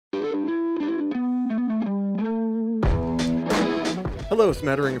Hello,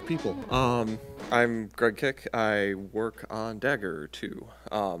 smattering of people. I'm Greg Kick. I work on Dagger 2.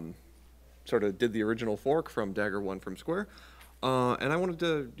 Sort of did the original fork from Dagger 1 from Square. And I wanted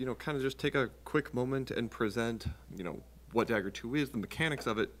to, kind of just take a quick moment and present, what Dagger 2 is, the mechanics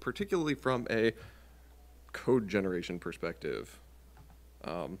of it, particularly from a code generation perspective.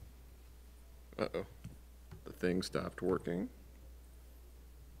 Uh-oh. The thing stopped working.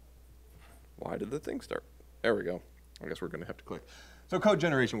 Why did the thing start? There we go. I guess we're going to have to click. So code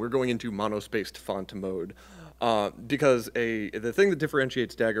generation, we're going into monospaced font mode because the thing that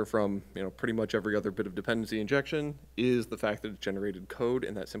differentiates Dagger from pretty much every other bit of dependency injection is the fact that it's generated code,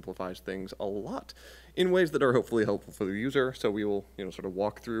 and that simplifies things a lot in ways that are hopefully helpful for the user. So we will sort of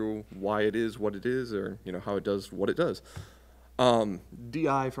walk through why it is what it is, or how it does what it does.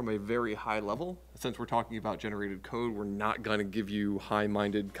 DI from a very high level, since we're talking about generated code, we're not going to give you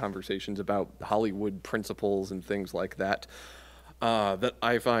high-minded conversations about Hollywood principles and things like that. That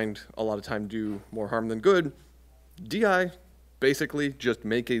I find a lot of time do more harm than good. DI, basically just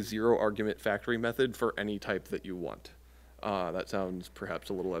make a zero-argument factory method for any type that you want. That sounds perhaps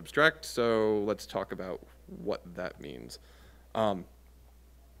a little abstract, so let's talk about what that means.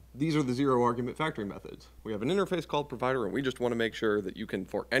 These are the zero-argument factory methods. We have an interface called provider, and we just want to make sure that you can,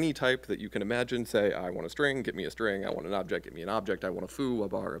 for any type that you can imagine, say, I want a string, get me a string. I want an object, get me an object. I want a foo, a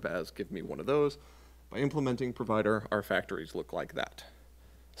bar, a baz, give me one of those. By implementing provider, our factories look like that.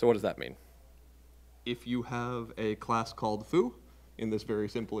 So what does that mean? If you have a class called foo, in this very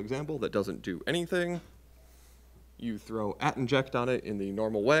simple example that doesn't do anything, you throw @inject on it in the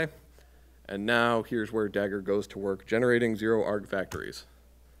normal way, and now here's where Dagger goes to work generating zero-arg factories.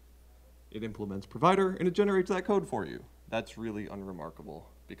 It implements provider, and it generates that code for you. That's really unremarkable,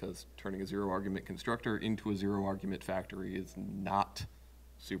 because turning a zero-argument constructor into a zero-argument factory is not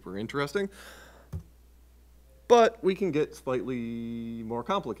super interesting. But we can get slightly more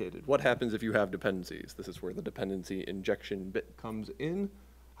complicated. What happens if you have dependencies? This is where the dependency injection bit comes in.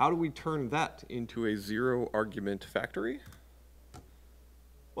 How do we turn that into a zero-argument factory?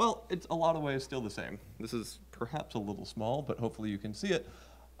 Well, it's a lot of ways still the same. This is perhaps a little small, but hopefully you can see it.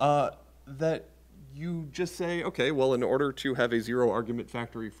 That you just say, okay, well, in order to have a zero-argument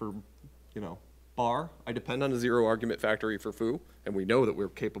factory for, bar, I depend on a zero-argument factory for foo, and we know that we're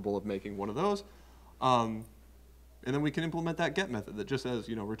capable of making one of those. And then we can implement that get method that just says,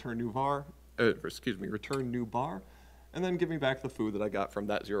 return new bar, return new bar, and then give me back the foo that I got from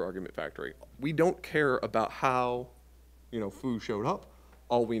that zero-argument factory. We don't care about how, foo showed up.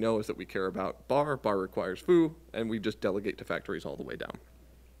 All we know is that we care about bar requires foo, and we just delegate to factories all the way down.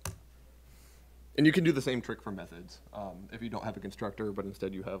 And you can do the same trick for methods. If you don't have a constructor, but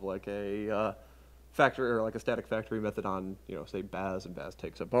instead you have like a factory or like a static factory method on, say baz, and baz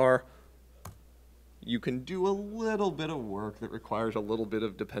takes a bar. You can do a little bit of work that requires a little bit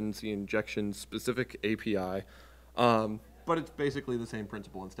of dependency injection specific API, but it's basically the same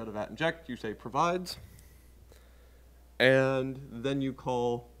principle. Instead of @inject, you say provides, and then you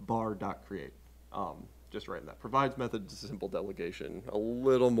call bar.create. Just right in that provides method is a simple delegation, a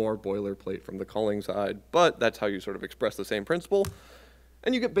little more boilerplate from the calling side, but that's how you sort of express the same principle,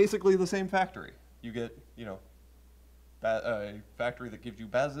 and you get basically the same factory. You get, a factory that gives you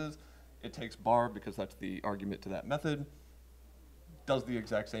bazes. It takes bar because that's the argument to that method, does the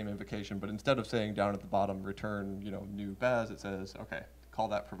exact same invocation, but instead of saying down at the bottom, return, new baz, it says, okay, call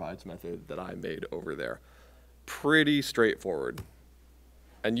that provides method that I made over there. Pretty straightforward.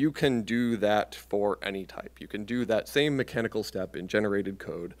 And you can do that for any type. You can do that same mechanical step in generated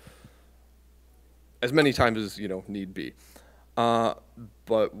code as many times as, need be.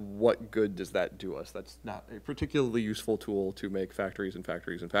 But what good does that do us? That's not a particularly useful tool to make factories and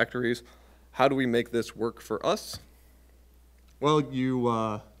factories and factories. How do we make this work for us? Well,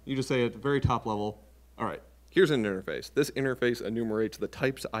 you just say at the very top level, all right, here's an interface. This interface enumerates the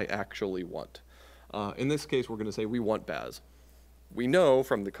types I actually want. In this case, we're going to say we want baz. We know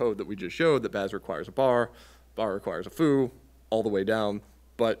from the code that we just showed that baz requires a bar requires a foo, all the way down,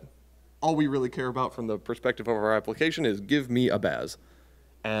 but all we really care about from the perspective of our application is give me a baz.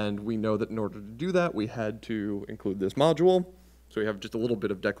 And we know that in order to do that, we had to include this module. So we have just a little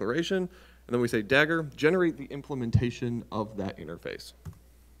bit of declaration. And then we say, Dagger, generate the implementation of that interface.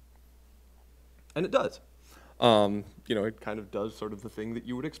 And it does. It kind of does sort of the thing that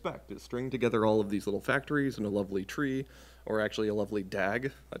you would expect. It string together all of these little factories in a lovely tree, or actually a lovely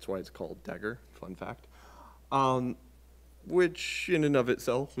DAG. That's why it's called Dagger, fun fact. Which in and of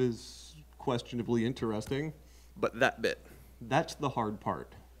itself is questionably interesting, but that bit, that's the hard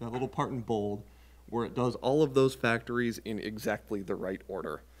part. That little part in bold where it does all of those factories in exactly the right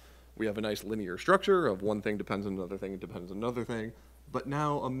order. we have a nice linear structure of one thing depends on another thing, depends on another thing. But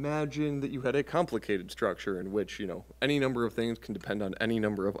now imagine that you had a complicated structure in which, you know, any number of things can depend on any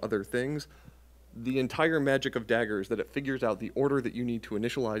number of other things. The entire magic of Dagger is that it figures out the order that you need to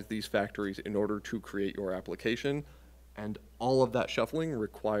initialize these factories in order to create your application. And all of that shuffling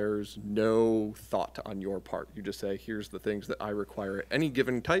requires no thought on your part. You just say, here's the things that I require at any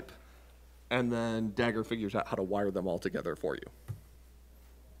given type, and then Dagger figures out how to wire them all together for you.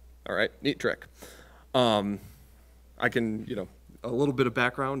 All right, neat trick. I can, you know, a little bit of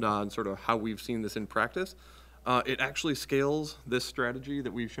background on sort of how we've seen this in practice. It actually scales, this strategy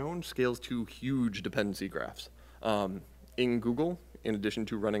that we've shown, scales to huge dependency graphs. In Google, in addition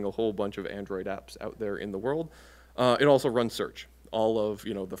to running a whole bunch of Android apps out there in the world, it also runs search, all of,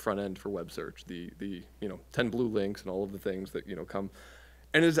 you know, the front end for web search, the you know, 10 blue links and all of the things that, you know, come,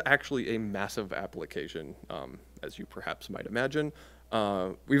 and is actually a massive application, as you perhaps might imagine.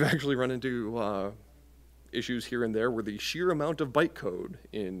 We've actually run into issues here and there where the sheer amount of bytecode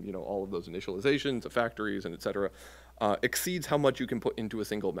in, you know, all of those initializations of factories and et cetera exceeds how much you can put into a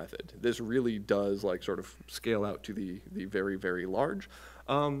single method. This really does like sort of scale out to the very, very large,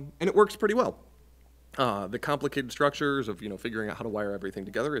 and it works pretty well. The complicated structures of, you know, figuring out how to wire everything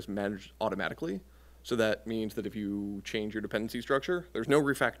together is managed automatically. So that means that if you change your dependency structure, there's no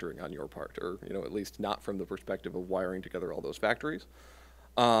refactoring on your part, or, you know, at least not from the perspective of wiring together all those factories.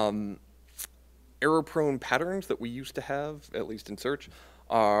 Error-prone patterns that we used to have, at least in search,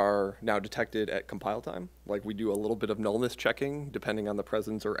 are now detected at compile time. Like, we do a little bit of nullness checking depending on the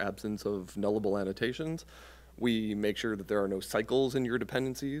presence or absence of nullable annotations. We make sure that there are no cycles in your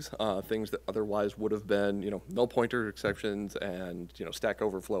dependencies, things that otherwise would have been, you know, null pointer exceptions and, you know, Stack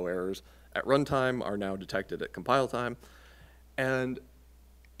Overflow errors at runtime are now detected at compile time. And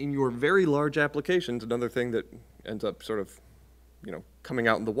in your very large applications, another thing that ends up sort of, you know, coming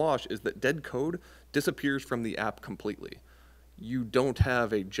out in the wash is that dead code disappears from the app completely. You don't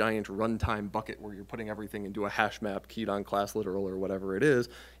have a giant runtime bucket where you're putting everything into a hash map keyed on class literal or whatever it is.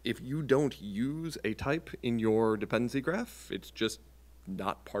 If you don't use a type in your dependency graph, it's just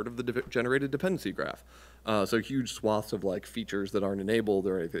not part of the generated dependency graph. So huge swaths of like features that aren't enabled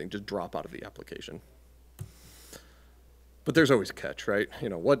or anything just drop out of the application. But there's always a catch, right? You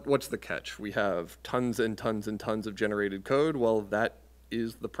know, what's the catch? We have tons and tons and tons of generated code. Well, that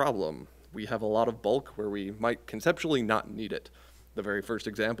is the problem. We have a lot of bulk where we might conceptually not need it. The very first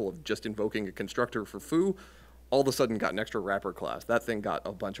example of just invoking a constructor for foo, all of a sudden got an extra wrapper class. That thing got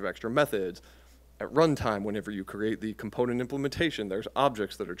a bunch of extra methods. At runtime, whenever you create the component implementation, there's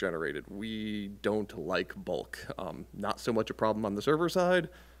objects that are generated. We don't like bulk. Not so much a problem on the server side,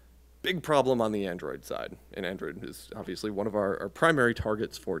 big problem on the Android side. And Android is obviously one of our primary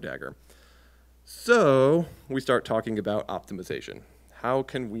targets for Dagger. So we start talking about optimization. How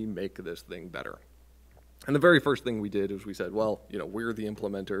can we make this thing better? And the very first thing we did is we said, well, you know, we're the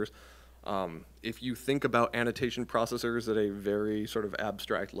implementers. If you think about annotation processors at a very sort of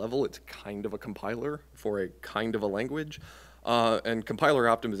abstract level, it's kind of a compiler for a kind of a language. And compiler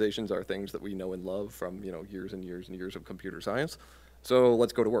optimizations are things that we know and love from, you know, years and years and years of computer science. So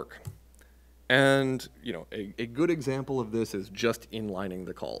let's go to work. And, you know, a good example of this is just inlining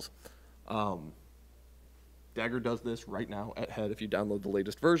the calls. Dagger does this right now at head if you download the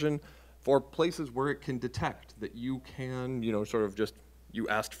latest version for places where it can detect that you can, you know, sort of just, you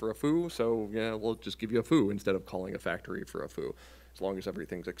asked for a foo, so yeah, we'll just give you a foo instead of calling a factory for a foo, as long as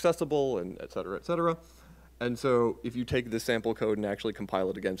everything's accessible and et cetera, et cetera. And so if you take this sample code and actually compile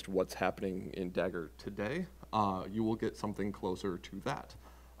it against what's happening in Dagger today, you will get something closer to that,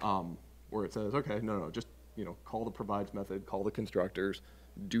 where it says, okay, no, just, you know, call the provides method, call the constructors,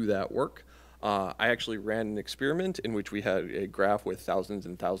 do that work. I actually ran an experiment in which we had a graph with thousands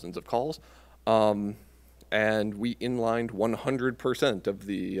and thousands of calls, and we inlined 100% of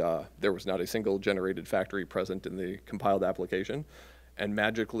the, there was not a single generated factory present in the compiled application. And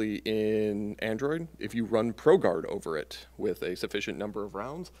magically in Android, if you run ProGuard over it with a sufficient number of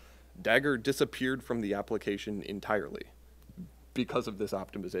rounds, Dagger disappeared from the application entirely because of this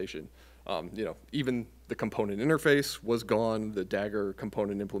optimization. You know, even the component interface was gone, the Dagger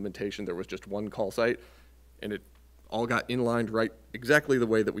component implementation, there was just one call site, and it all got inlined right exactly the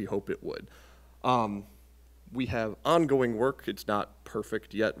way that we hope it would. We have ongoing work. It's not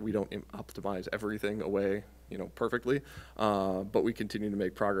perfect yet. We don't optimize everything away, you know, perfectly, but we continue to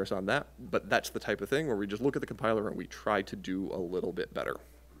make progress on that. But that's the type of thing where we just look at the compiler and we try to do a little bit better.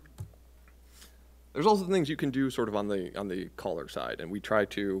 There's also things you can do sort of on the caller side, and we try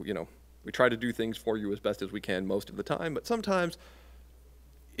to, you know, we try to do things for you as best as we can most of the time, but sometimes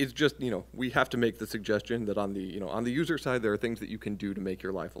it's just, we have to make the suggestion that on the, on the user side, there are things that you can do to make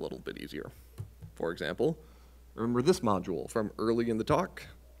your life a little bit easier. For example, remember this module from early in the talk?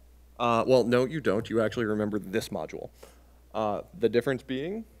 Well, no, you don't. You actually remember this module. The difference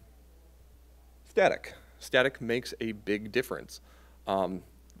being static. Static makes a big difference.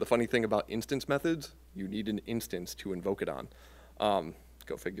 The funny thing about instance methods, you need an instance to invoke it on.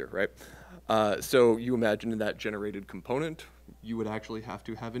 Go figure, right? So you imagine in that generated component, you would actually have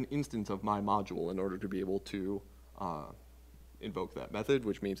to have an instance of my module in order to be able to invoke that method,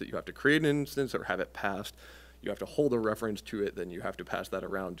 which means that you have to create an instance or have it passed. You have to hold a reference to it, then you have to pass that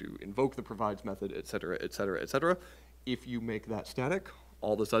around to invoke the provides method, et cetera, et cetera, et cetera. If you make that static,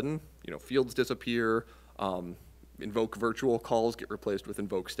 all of a sudden, fields disappear, invoke virtual calls get replaced with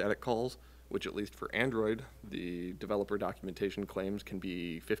invoke static calls, which at least for Android, the developer documentation claims can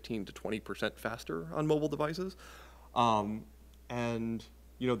be 15 to 20% faster on mobile devices. And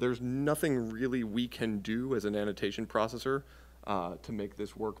there's nothing really we can do as an annotation processor to make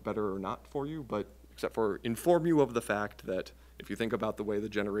this work better or not for you, but except for inform you of the fact that if you think about the way the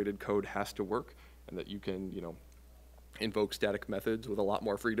generated code has to work, and that you can, invoke static methods with a lot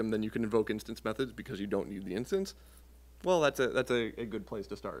more freedom than you can invoke instance methods because you don't need the instance, well, that's a good place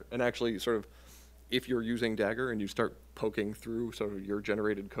to start. And actually, sort of, if you're using Dagger and you start poking through sort of your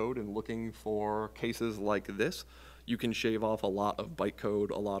generated code and looking for cases like this, you can shave off a lot of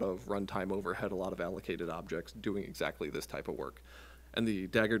bytecode, a lot of runtime overhead, a lot of allocated objects doing exactly this type of work. And the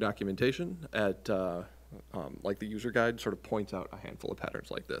Dagger documentation at like the user guide sort of points out a handful of patterns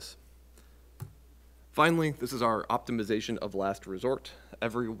like this. Finally, this is our optimization of last resort.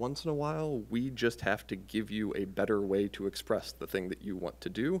 Every once in a while, we just have to give you a better way to express the thing that you want to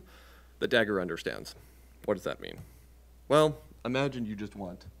do that Dagger understands. What does that mean? Well, imagine you just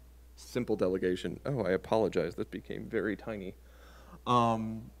want simple delegation. Oh, I apologize, this became very tiny.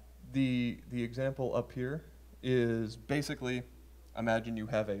 The example up here is basically, imagine you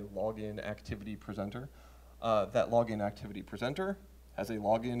have a login activity presenter. That login activity presenter has a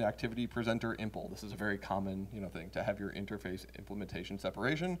login activity presenter impl. This is a very common thing to have your interface implementation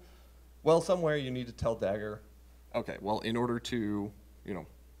separation. Well, somewhere you need to tell Dagger, okay, well, in order to,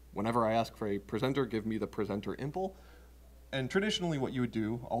 whenever I ask for a presenter, give me the presenter impl. And traditionally what you would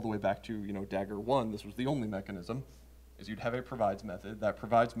do, all the way back to Dagger 1, this was the only mechanism, is you'd have a provides method. That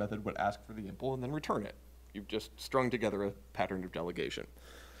provides method would ask for the impl and then return it. You've just strung together a pattern of delegation.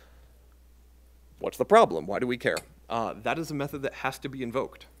 What's the problem? Why do we care? That is a method that has to be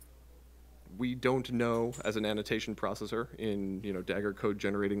invoked. We don't know, as an annotation processor in Dagger code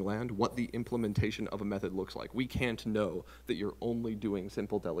generating land, what the implementation of a method looks like. We can't know that you're only doing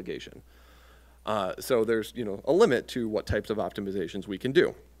simple delegation. So there's a limit to what types of optimizations we can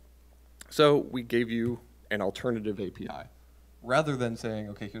do. So we gave you an alternative API. Rather than saying,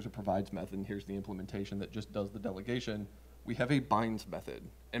 okay, here's a provides method and here's the implementation that just does the delegation, we have a binds method.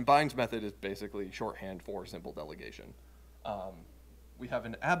 And binds method is basically shorthand for simple delegation. We have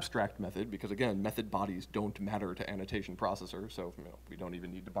an abstract method because, again, method bodies don't matter to annotation processors, so we don't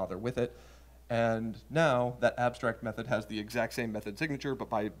even need to bother with it. And now that abstract method has the exact same method signature, but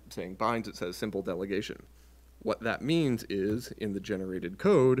by saying binds, it says simple delegation. What that means is, in the generated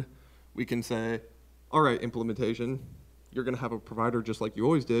code, we can say, all right, implementation, you're going to have a provider just like you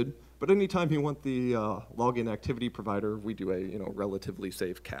always did, but anytime you want the login activity provider, we do a relatively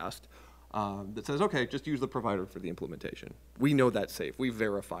safe cast that says, okay, just use the provider for the implementation. We know that's safe. We've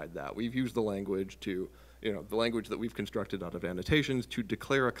verified that. We've used the language to, the language that we've constructed out of annotations to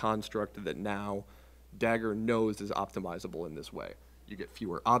declare a construct that now Dagger knows is optimizable in this way. You get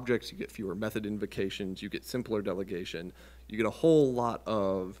fewer objects, you get fewer method invocations, you get simpler delegation, you get a whole lot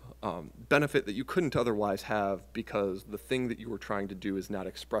of benefit that you couldn't otherwise have because the thing that you were trying to do is not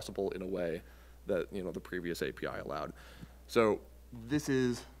expressible in a way that the previous API allowed. So this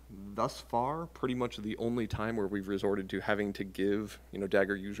is thus far pretty much the only time where we've resorted to having to give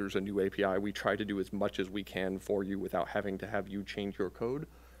Dagger users a new API. We try to do as much as we can for you without having to have you change your code.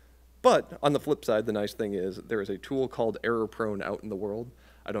 But on the flip side, the nice thing is there is a tool called ErrorProne out in the world.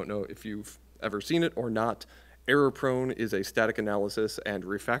 I don't know if you've ever seen it or not. ErrorProne is a static analysis and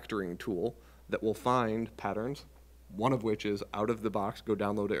refactoring tool that will find patterns, one of which is out of the box, go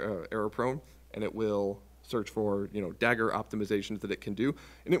download ErrorProne, and it will search for Dagger optimizations that it can do,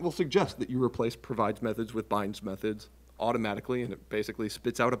 and it will suggest that you replace provides methods with binds methods automatically, and it basically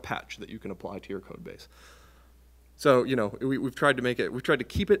spits out a patch that you can apply to your code base. So, we've tried to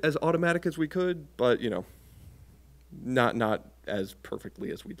keep it as automatic as we could, but, not as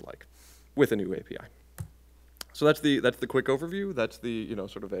perfectly as we'd like with a new API. So that's the quick overview. That's the,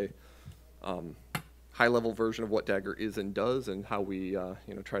 sort of a high-level version of what Dagger is and does, and how we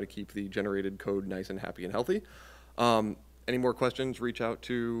try to keep the generated code nice and happy and healthy. Any more questions, reach out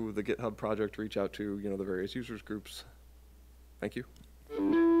to the GitHub project, reach out to the various users groups. Thank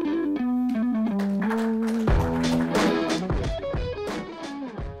you.